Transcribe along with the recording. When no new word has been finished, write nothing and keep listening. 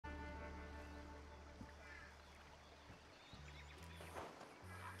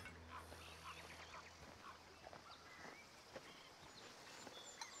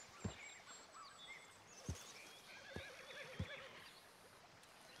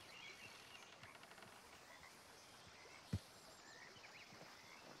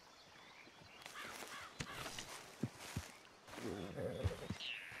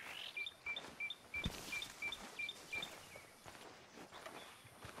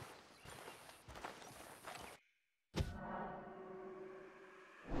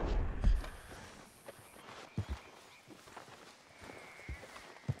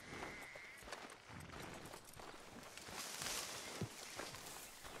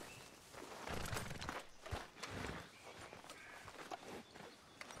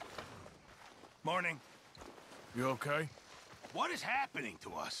Morning. You okay? What is happening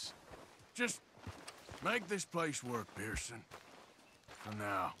to us? Just make this place work, Pearson. For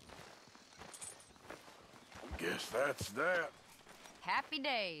now. Guess that's that. Happy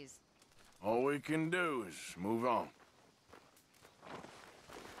days. All we can do is move on.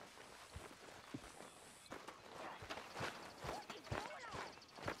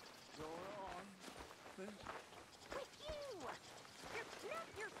 With you! Just help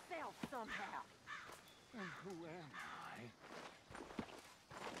yourself somehow. And who am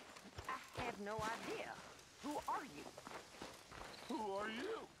I have no idea. Who are you? I? Who are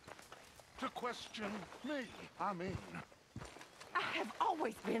you? To question me, I mean. I have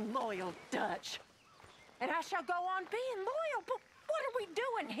always been loyal, Dutch. And I shall go on being loyal, but what are we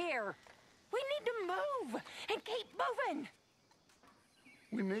doing here? We need to move and keep moving.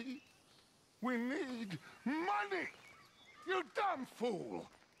 We need money! You dumb fool!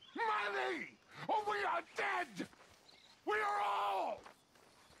 Money! Or we are dead! We are all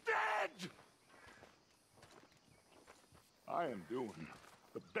dead! I am doing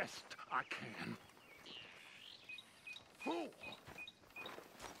the best I can. Fool!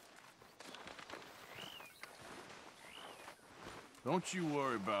 Don't you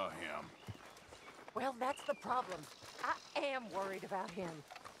worry about him. Well, that's the problem. I am worried about him.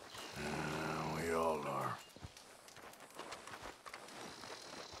 We all are.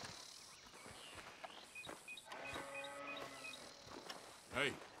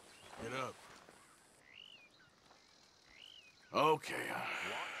 Hey, get up. Okay,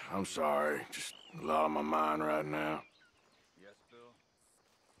 I'm sorry. Just a lot on my mind right now. Yes, Bill.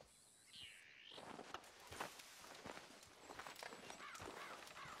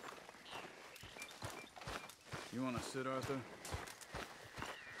 You want to sit, Arthur?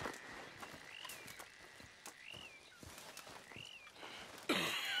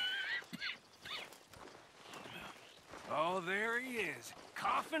 Oh, there he is.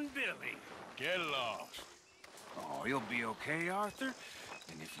 Coffin Billy. Get lost. Oh, you'll be okay, Arthur.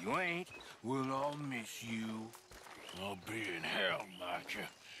 And if you ain't, we'll all miss you. I'll be in hell, Micah.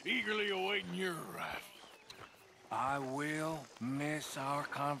 Eagerly awaiting your arrival. I will miss our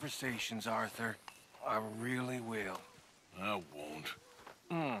conversations, Arthur. I really will. I won't.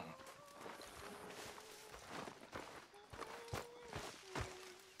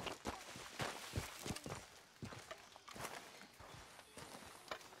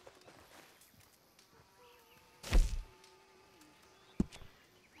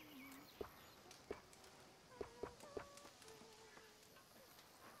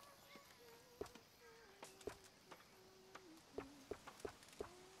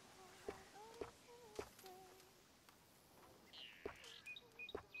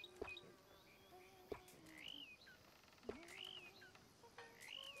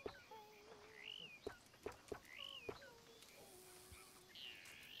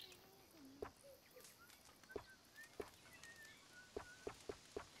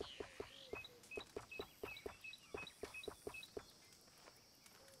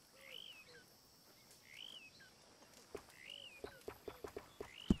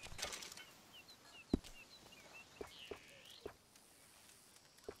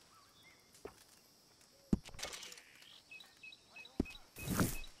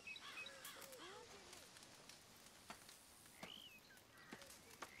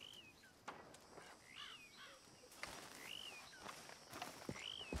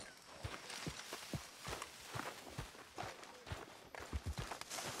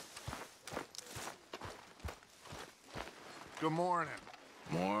 Good morning.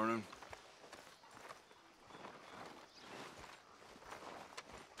 Morning.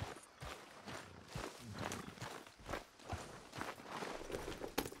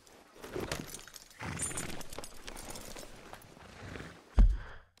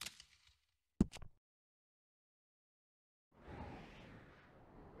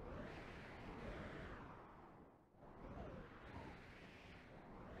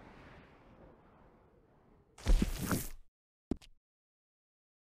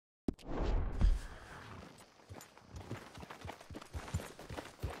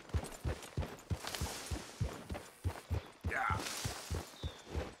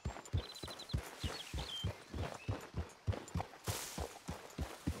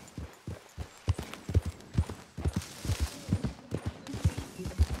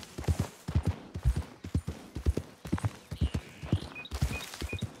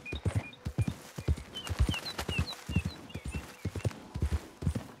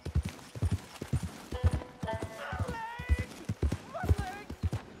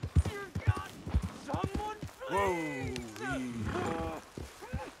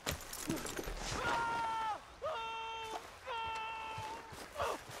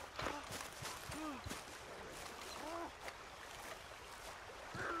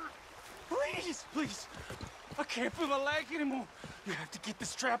 Please, please. I can't feel my leg anymore. You have to get the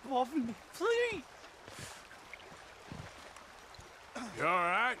strap off of me, please. You all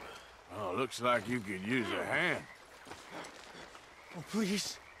right? Oh, looks like you could use a hand. Oh,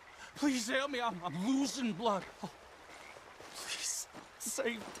 please. Please help me. I'm losing blood. Oh, please,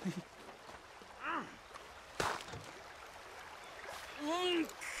 save me.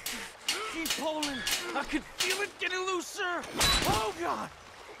 Keep pulling. I can feel it getting looser. Oh, God.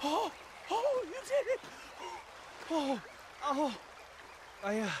 Oh, you did it. Oh.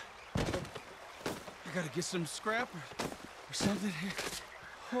 I gotta get some scrap or something here.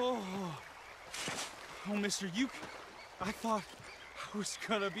 Oh, mister, I thought I was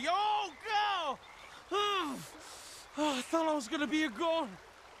gonna be, oh, God. Oh, I thought I was gonna be a goner.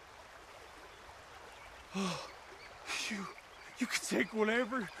 Oh, you can take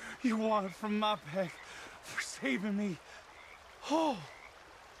whatever you want from my pack for saving me. Oh.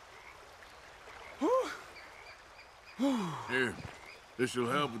 Here, this'll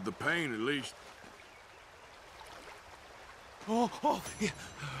help with the pain at least. Oh, yeah.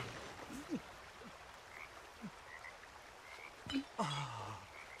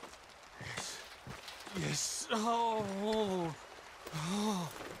 Yes. Oh.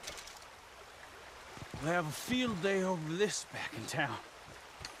 We'll have a field day over this back in town.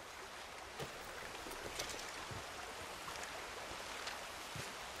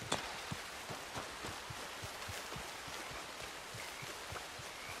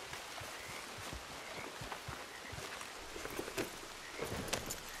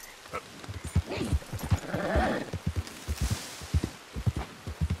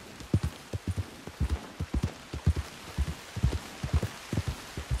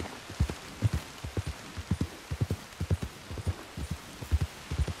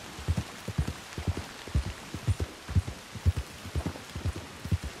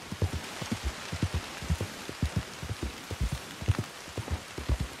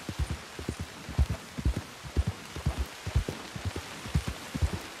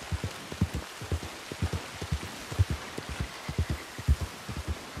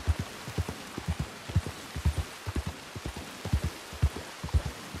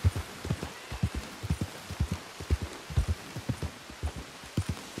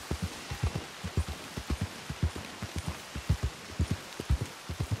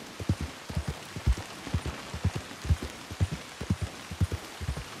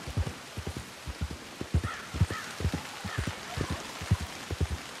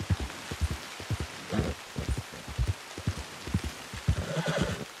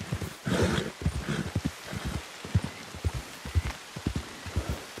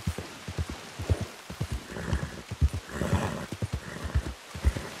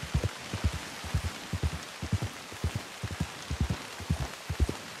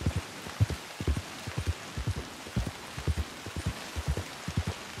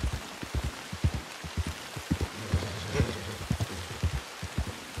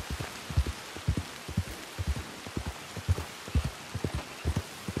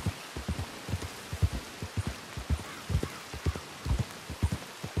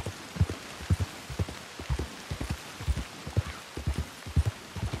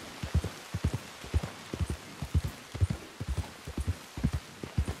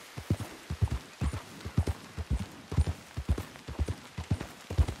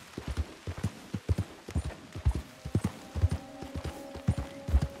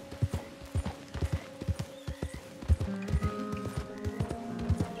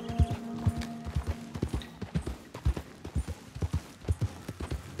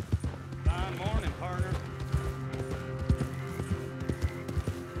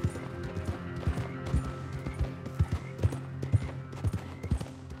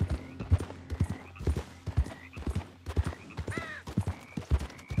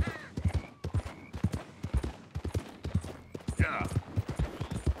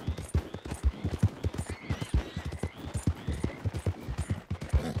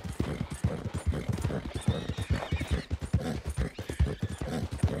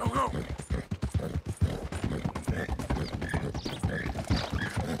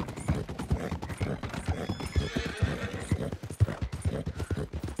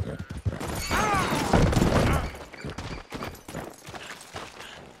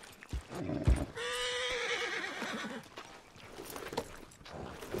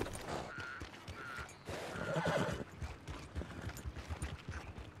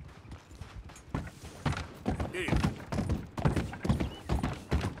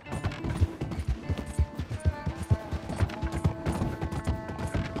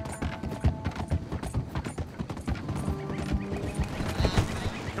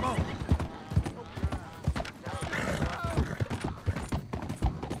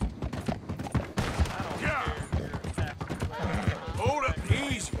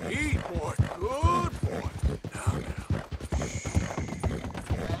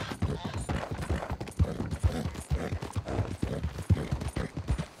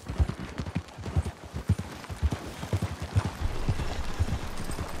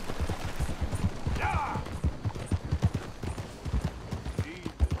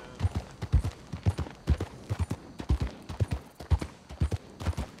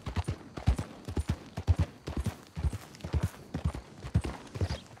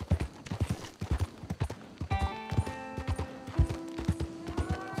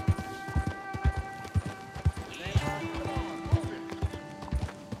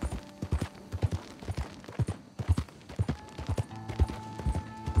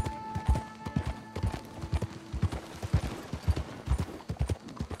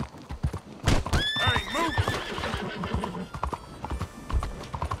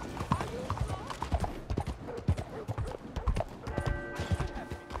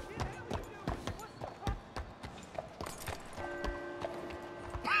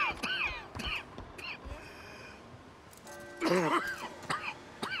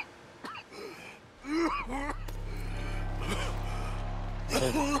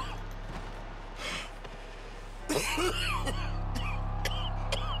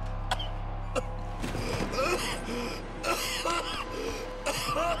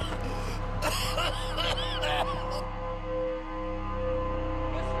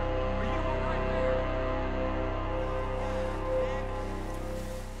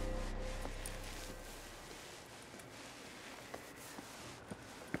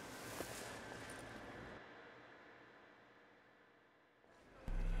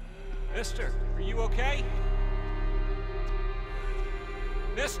 Mister, are you okay?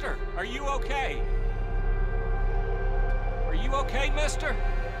 Mister, are you okay? Are you okay, mister?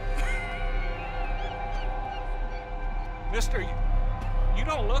 Mister, you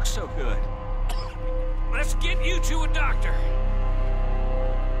don't look so good. Let's get you to a doctor.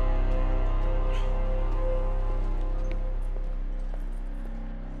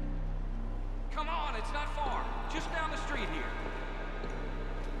 Come on, it's not far. Just down the street here.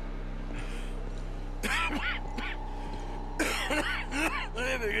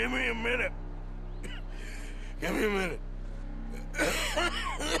 Give me a minute. Give me a minute.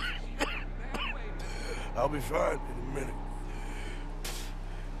 I'll be fine in a minute.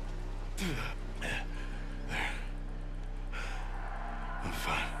 I'm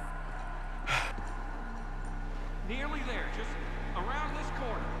fine. Nearly there, just around this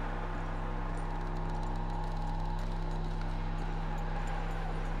corner.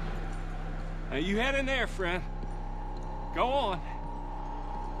 Now you head in there, friend. Go on.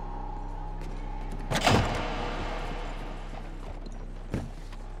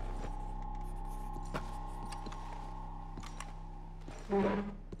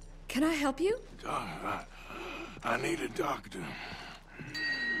 Can I help you? I need a doctor.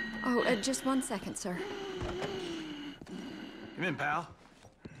 Oh, just 1 second, sir. Come in, pal.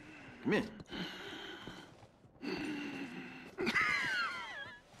 Come in.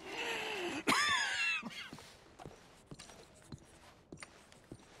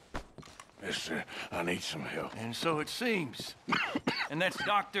 Mister, I need some help. And so it seems. And that's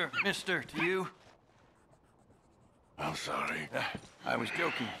Doctor, Mister to you? I'm sorry. I was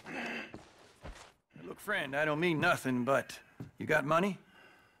joking. Look, friend, I don't mean nothing, but you got money?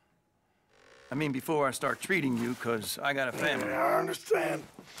 I mean, before I start treating you, 'cause I got a family. Yeah, I understand.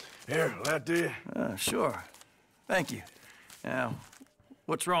 Here, that do. Sure. Thank you. Now,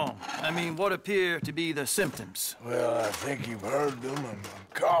 what's wrong? I mean, what appear to be the symptoms? Well, I think you've heard them. I'm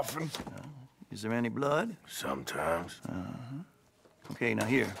coughing. Is there any blood? Sometimes. Okay, now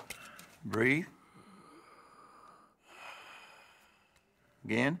here. Breathe.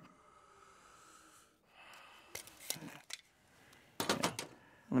 Again. Yeah.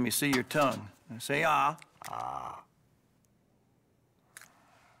 Let me see your tongue. Say ah. Ah.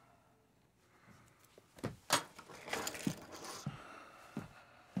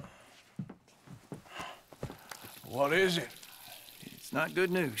 What is it? It's not good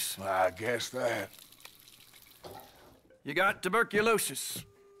news. I guess that. You got tuberculosis.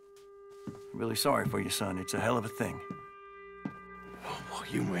 Really sorry for you, son. It's a hell of a thing.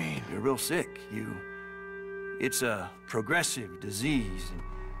 What you mean? You're real sick. It's a progressive disease, and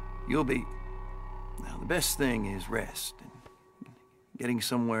you'll be... Now, the best thing is rest, and getting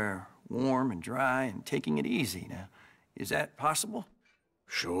somewhere warm and dry and taking it easy. Now, is that possible?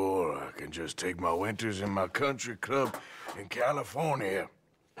 Sure, I can just take my winters in my country club in California.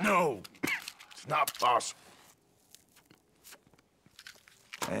 No, it's not possible.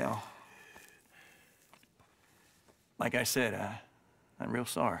 Well, like I said, I'm real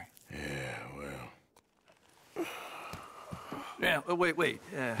sorry. Yeah, well... Yeah, wait.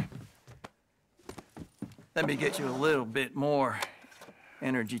 Let me get you a little bit more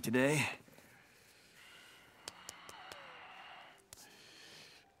energy today.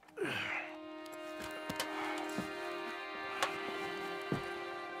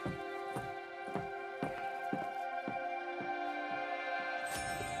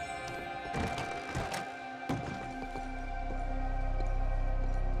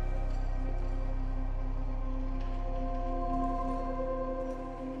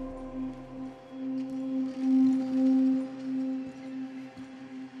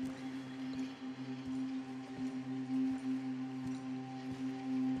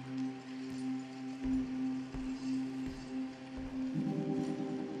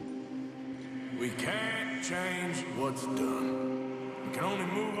 We can't change what's done. We can only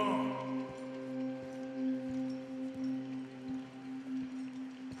move on.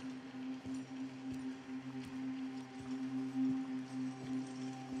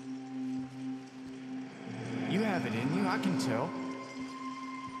 You have it in you. I can tell.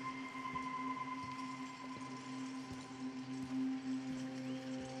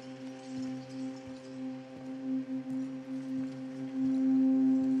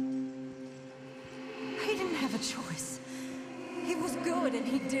 He didn't have a choice. He was good and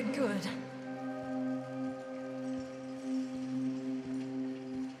he did good.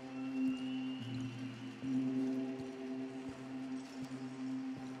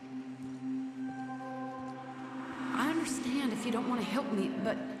 I understand if you don't want to help me,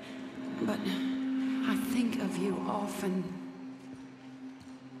 but I think of you often.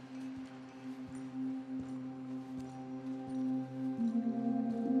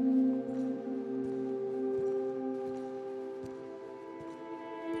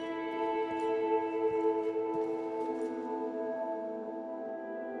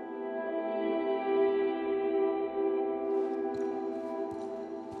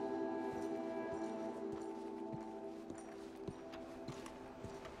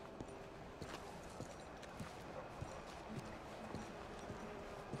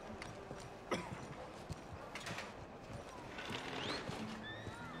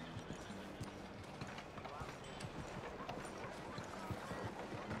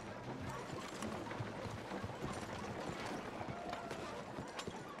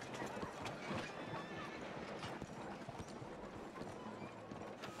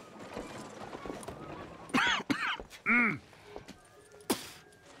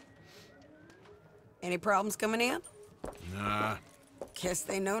 Any problems coming in? Nah. Guess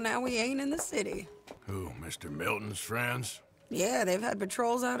they know now we ain't in the city. Who, Mr. Milton's friends? Yeah, they've had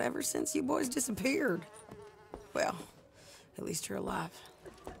patrols out ever since you boys disappeared. Well, at least you're alive.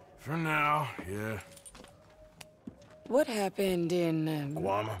 For now, yeah. What happened in,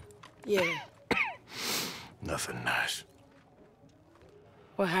 Guama? Yeah. Nothing nice.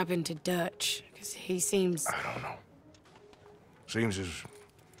 What happened to Dutch? Because he seems... I don't know. Seems as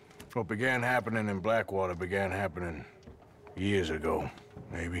what began happening in Blackwater began happening years ago,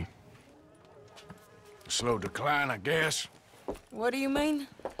 maybe. A slow decline, I guess. What do you mean?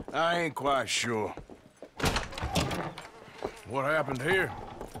 I ain't quite sure. What happened here?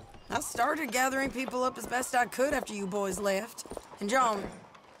 I started gathering people up as best I could after you boys left. And John,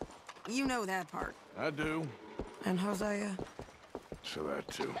 you know that part. I do. And Hosea? So that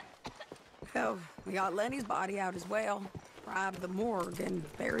too. Hell, we got Lenny's body out as well. Bribed the morgue and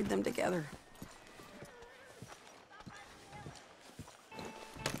buried them together.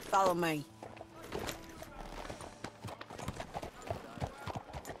 Follow me.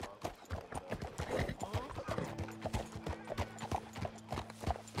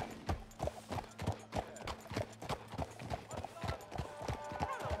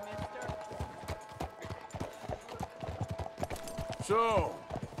 So,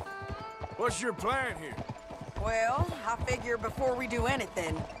 what's your plan here? Well, I figure before we do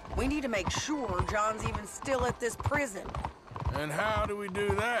anything, we need to make sure John's even still at this prison. And how do we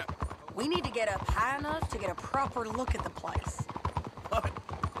do that? We need to get up high enough to get a proper look at the place. What?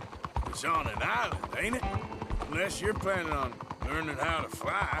 It's on an island, ain't it? Unless you're planning on learning how to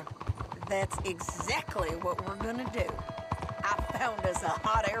fly. That's exactly what we're gonna do. I found us a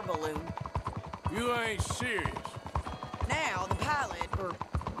hot air balloon. You ain't serious. Now, the pilot, or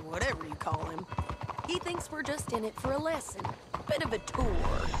whatever you call him, he thinks we're just in it for a lesson. Bit of a tour.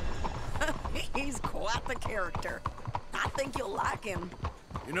 He's quite the character. I think you'll like him.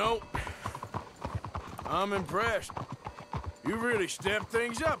 You know, I'm impressed. You really stepped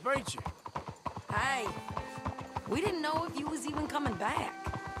things up, ain't you? Hey, we didn't know if you was even coming back.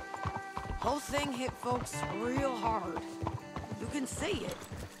 Whole thing hit folks real hard. You can see it.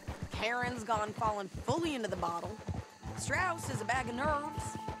 Karen's gone falling fully into the bottle. Strauss is a bag of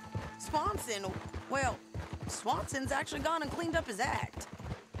nerves. Swanson's actually gone and cleaned up his act.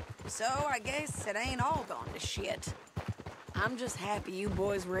 So I guess it ain't all gone to shit. I'm just happy you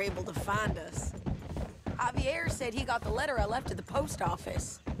boys were able to find us. Javier said he got the letter I left at the post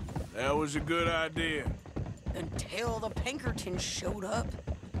office. That was a good idea. Until the Pinkertons showed up.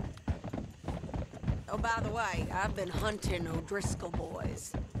 Oh, by the way, I've been hunting O'Driscoll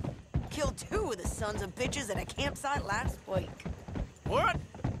boys. Killed 2 of the sons of bitches at a campsite last week. What?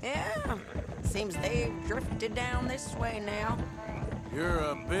 Yeah, seems they've drifted down this way now. You're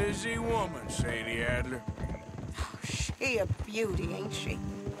a busy woman, Sadie Adler. She a beauty, ain't she?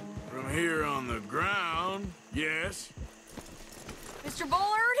 From here on the ground, yes. Mr.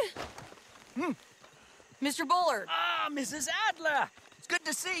 Bullard? Mr. Bullard. Ah, Mrs. Adler! It's good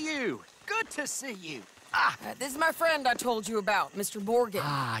to see you. Good to see you. This is my friend I told you about, Mr. Morgan.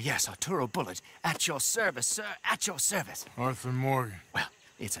 Ah, yes, Arturo Bullard. At your service, sir. At your service. Arthur Morgan. Well,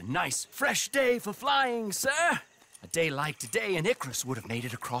 it's a nice, fresh day for flying, sir. A day like today, an Icarus would have made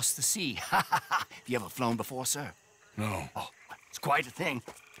it across the sea. Have you ever flown before, sir? No. Oh, it's quite a thing.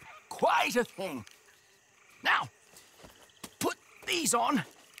 Quite a thing. Now, put these on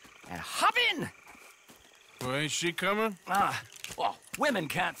and hop in. Well, ain't she coming? Well, women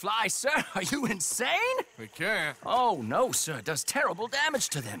can't fly, sir. Are you insane? We can't. Oh, no, sir. It does terrible damage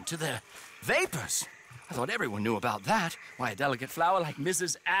to them, to their vapors. I thought everyone knew about that. Why, a delicate flower like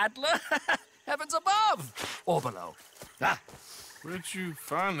Mrs. Adler? Heavens above or below. Where'd you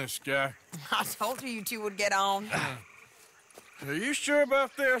find this guy? I told you two would get on. Are you sure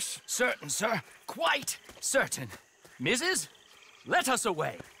about this? Certain, sir. Quite certain. Mrs., let us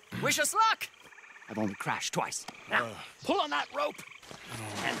away. Wish us luck. I've only crashed twice. Now, pull on that rope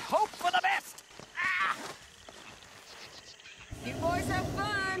and hope for the best. You boys have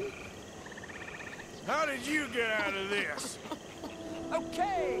fun. How did you get out of this?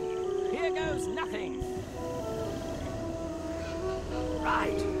 Okay, here goes nothing.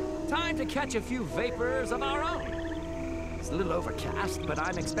 Right, time to catch a few vapors of our own. It's a little overcast, but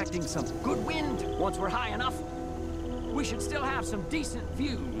I'm expecting some good wind once we're high enough. We should still have some decent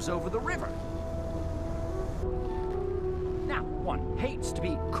views over the river. Now, one hates to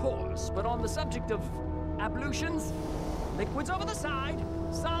be coarse, but on the subject of ablutions, liquids over the side,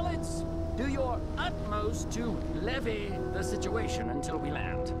 solids, do your utmost to levy the situation until we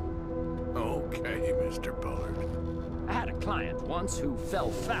land. Okay, Mr. Bullard. I had a client once who fell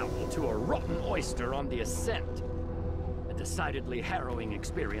foul to a rotten oyster on the ascent. A decidedly harrowing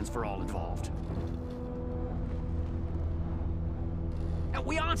experience for all involved. Now,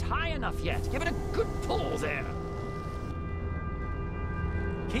 we aren't high enough yet. Give it a good pull there.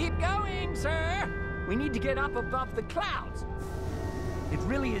 Keep going, sir. We need to get up above the clouds. It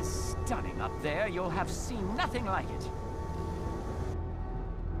really is stunning up there. You'll have seen nothing like it.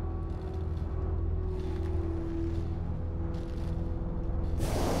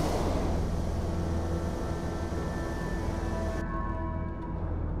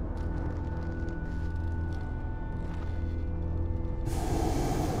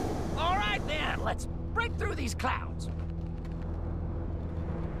 All right, then. Let's break through these clouds.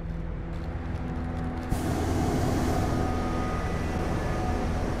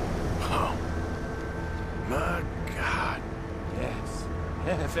 My God. Yes,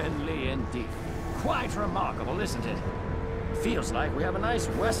 heavenly indeed. Quite remarkable, isn't it? Feels like we have a nice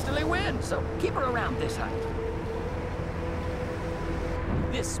westerly wind, so keep her around this height.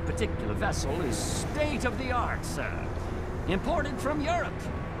 This particular vessel is state-of-the-art, sir. Imported from Europe.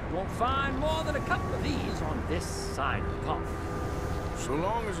 You won't find more than a couple of these on this side of the pond. So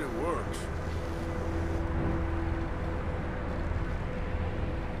long as it works.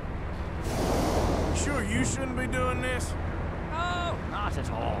 Sure you shouldn't be doing this? Oh, not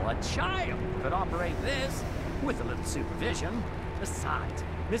at all. A child could operate this with a little supervision. Besides,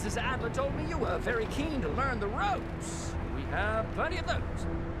 Mrs. Adler told me you were very keen to learn the ropes. We have plenty of those.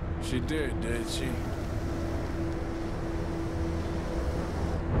 She did she?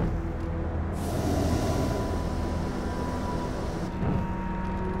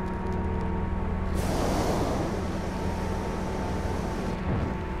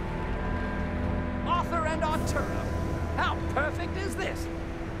 How perfect is this?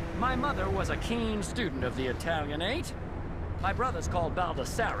 My mother was a keen student of the Italianate. My brother's called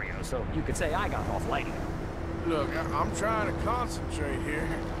Baldessario, so you could say I got off lighting. Look, I'm trying to concentrate here.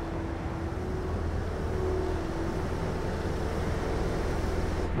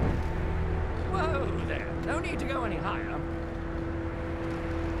 Whoa there, no need to go any higher.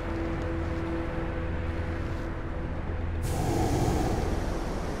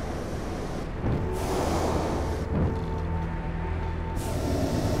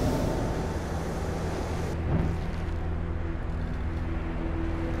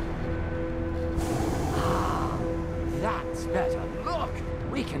 That's better. Look,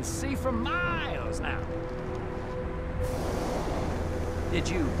 we can see for miles now. Did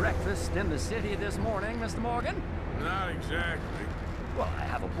you breakfast in the city this morning, Mr. Morgan? Not exactly. Well, I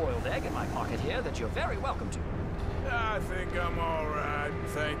have a boiled egg in my pocket here that you're very welcome to. I think I'm all right,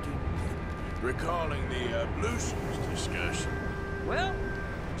 thank you. Recalling the ablutions discussion. Well,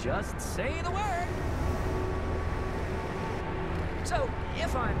 just say the word. So,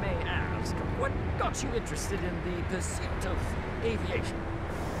 if I may ask, what got you interested in the pursuit of aviation?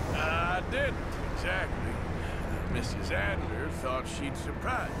 I didn't, exactly. Mrs. Adler thought she'd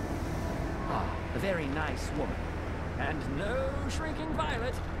surprise me. Ah, a very nice woman. And no shrinking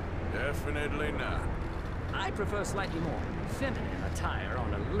violet. Definitely not. I prefer slightly more feminine attire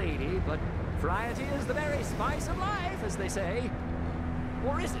on a lady, but variety is the very spice of life, as they say.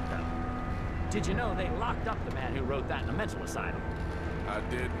 Or is it, though? Did you know they locked up the man who wrote that in a mental asylum? I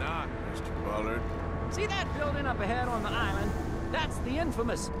did not, Mr. Bullard. See that building up ahead on the island? That's the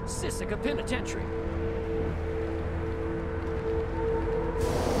infamous Sisika Penitentiary.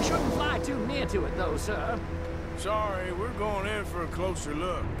 We shouldn't fly too near to it, though, sir. Sorry, we're going in for a closer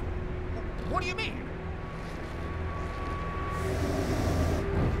look. What do you mean?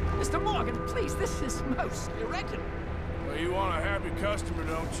 Mr. Morgan, please, this is most irregular. Well, you want a happy customer,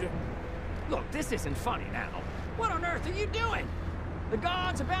 don't you? Look, this isn't funny now. What on earth are you doing? The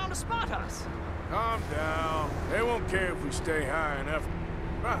guards are bound to spot us. Calm down. They won't care if we stay high enough.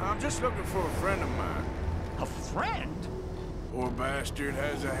 I'm just looking for a friend of mine. A friend? Poor bastard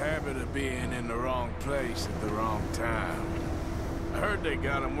has a habit of being in the wrong place at the wrong time. I heard they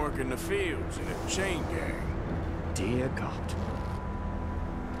got him working the fields in a chain gang. Dear God.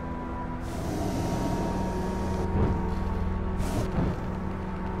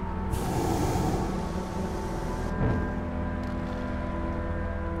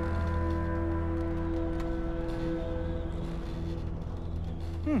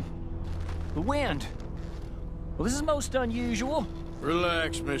 The wind. Well, this is most unusual.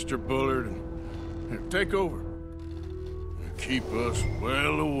 Relax, Mr. Bullard, and here, take over. Keep us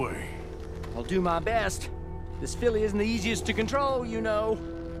well away. I'll do my best. This filly isn't the easiest to control, you know.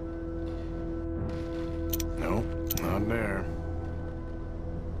 Nope, not there.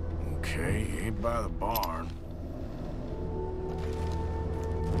 Okay, ain't by the barn.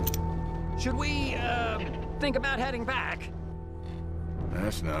 Should we, think about heading back?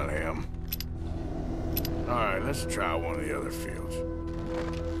 That's not him. All right, let's try one of the other fields.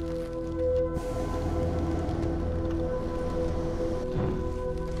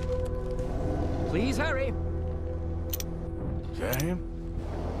 Please hurry. Is that him?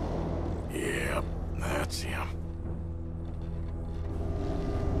 Yep, that's him.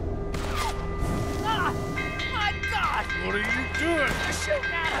 Ah! My God! What are you doing? They're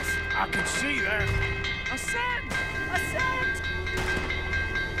shooting at us! I can see that. Ascend! Ascend!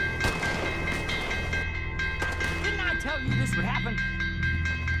 Didn't I tell you this would happen?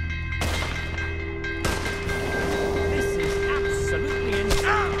 This is absolutely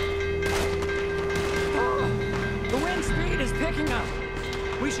insane. The wind speed is picking up.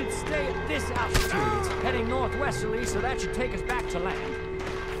 We should stay at this altitude. It's heading northwesterly, so that should take us back to land.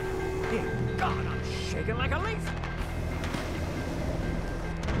 Dear God, I'm shaking like a leaf.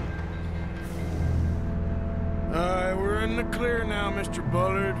 We're in the clear now, Mr.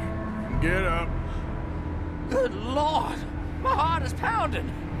 Bullard. Get up. Good Lord! My heart is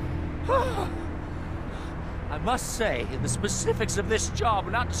pounding! I must say, the specifics of this job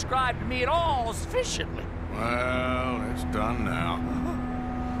were not described to me at all sufficiently. Well, it's done now.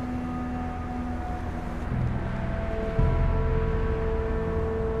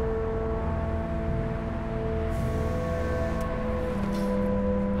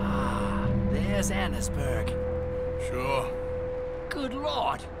 Ah, there's Annesburg. Sure. Good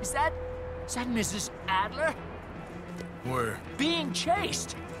Lord! Is that Mrs. Adler? Where? Being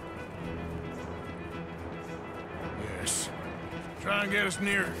chased! Yes. Try and get us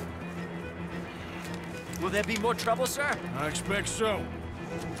near. Will there be more trouble, sir? I expect so.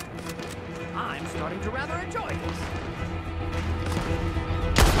 I'm starting to rather enjoy this.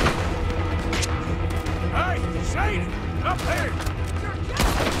 Hey, Shane! Up there!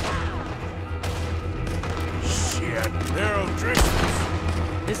 Shit, they're O'Driscoll's.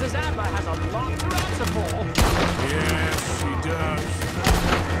 Mrs. Adler has a lot to answer for. Yes, she does.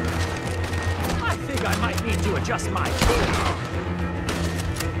 I think I might need to adjust my key.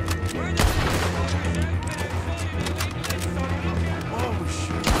 Oh,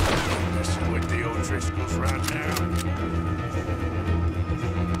 shit. I'm messing with the O'Driscolls right now.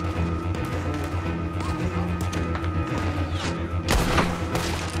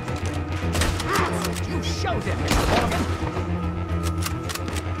 You show them, Mr. Morgan.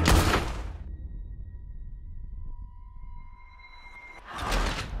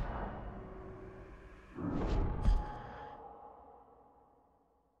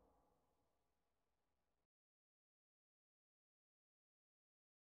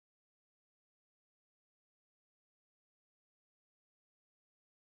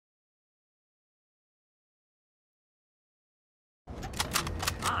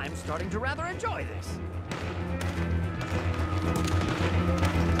 I'm starting to rather enjoy this.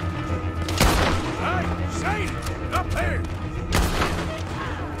 Hey, Shane! Up there!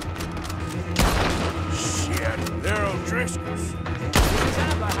 Shit, they're O'Driscolls. Mrs.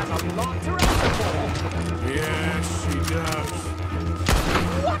 Adler has a lot to answer for. Yes, she does.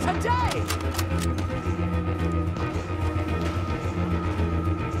 What a day!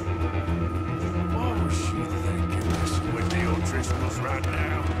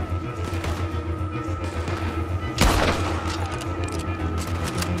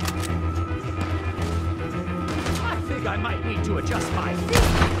 adjust my feet.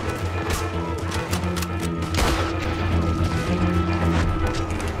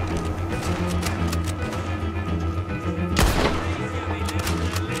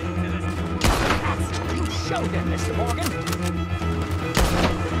 You showed him, Mr. Morgan.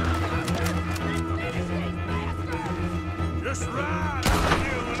 Just ride out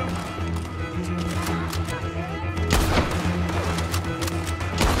here with him.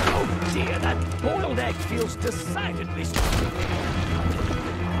 Oh dear, that boiled egg feels decidedly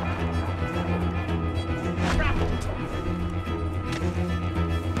grappled.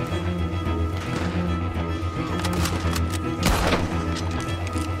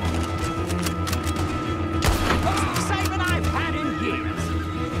 Most excitement I've had in years.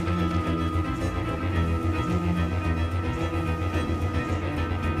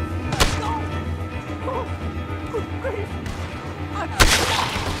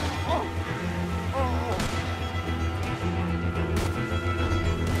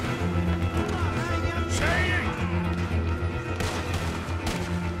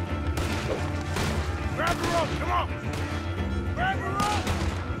 Grab the rope, come on! Grab the rope!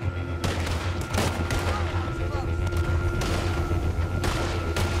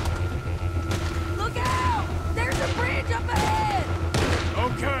 Look out! There's a bridge up ahead!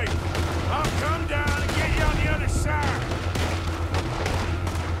 Okay, I'll come down and get you on the other side.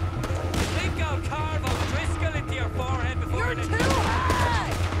 Think I'll carve O'Driscoll into your forehead before You're it... too high!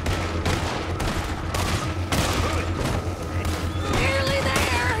 Nearly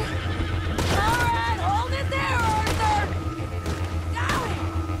there! All right, hold it there, Arthur! Got it!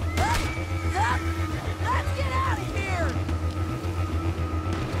 Up! Let's get out of here!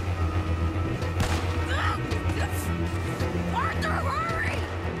 Arthur, hurry!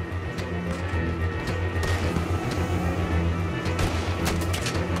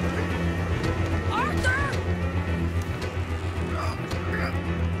 Arthur!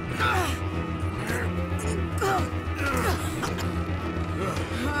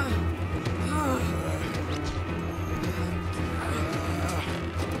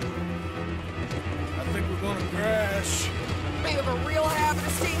 I think we're gonna crash. You have a real habit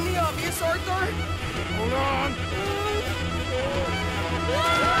of seeing the obvious, Arthur. Hold on.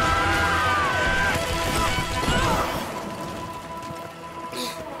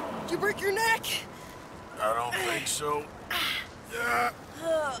 Did you break your neck? I don't think so.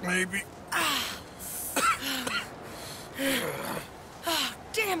 Maybe.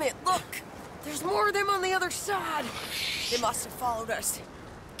 Damn it, look! There's more of them on the other side. They must have followed us.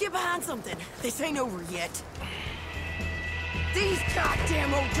 Get behind something. This ain't over yet. These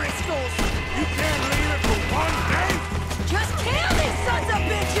goddamn O'Driscolls! You can't leave it for one day? Just kill these sons of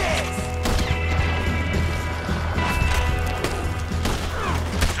bitches!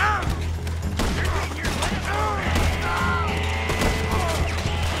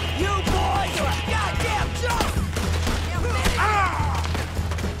 You boys are a goddamn joke!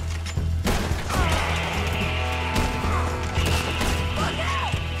 Look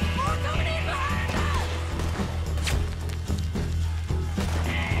out! More coming in behind us!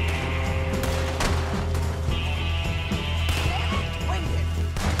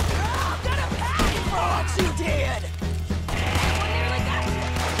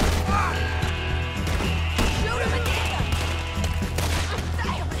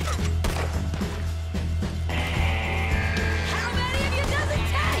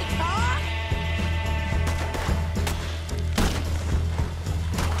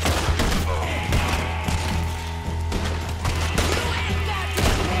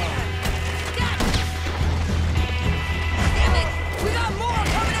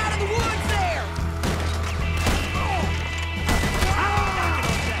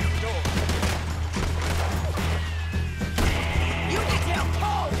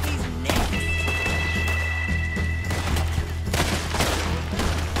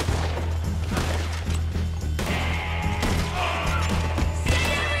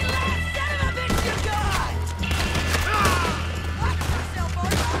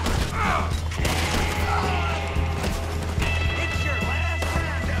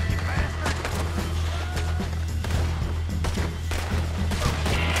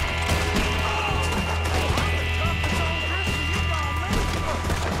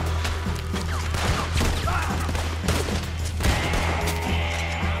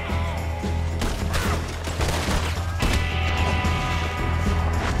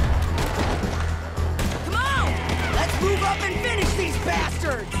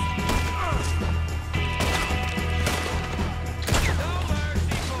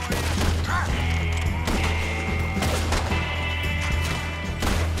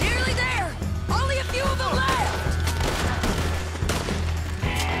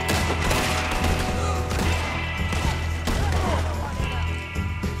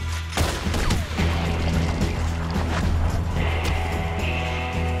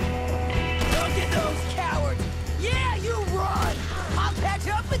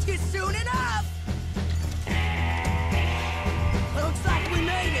 up with you soon enough! Looks like we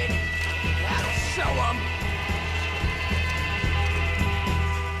made it. That'll show them.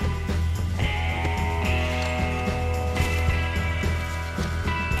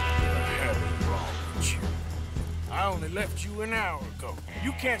 I only left you an hour ago.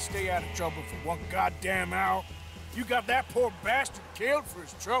 You can't stay out of trouble for one goddamn hour. You got that poor bastard killed for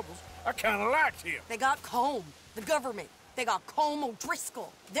his troubles. I kinda liked him. They got Colm, the government. They got Colm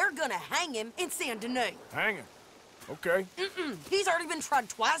O'Driscoll. They're gonna hang him in Saint Denis. Hang him. Okay. He's already been tried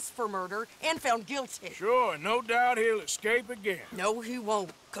twice for murder and found guilty. Sure, no doubt he'll escape again. No, he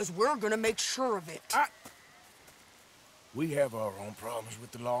won't, because we're gonna make sure of it. We have our own problems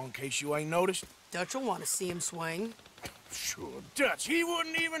with the law in case you ain't noticed. Dutch will want to see him swing. Sure, Dutch, he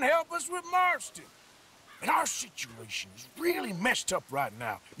wouldn't even help us with Marston. And our situation is really messed up right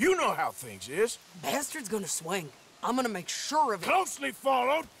now. You know how things is. Bastard's gonna swing. I'm gonna make sure of it. Closely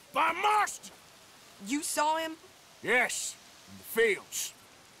followed by Marston. You saw him? Yes, in the fields.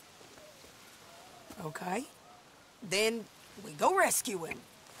 Okay. Then we go rescue him.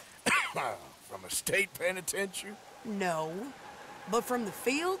 From a state penitentiary? No. But from the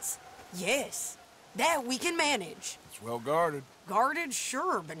fields? Yes. That we can manage. It's well guarded. Guarded,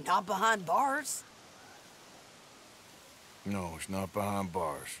 sure, but not behind bars. No, it's not behind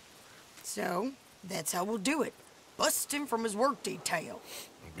bars. So, that's how we'll do it. Bust him from his work detail.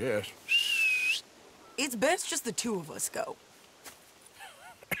 I guess. It's best just the two of us go.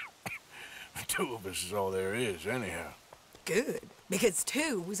 The two of us is all there is, anyhow. Good, because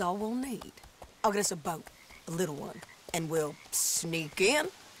two is all we'll need. I'll get us a boat, a little one, and we'll sneak in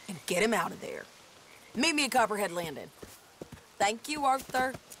and get him out of there. Meet me at Copperhead Landing. Thank you,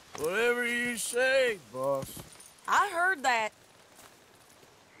 Arthur. Whatever you say, boss. I heard that.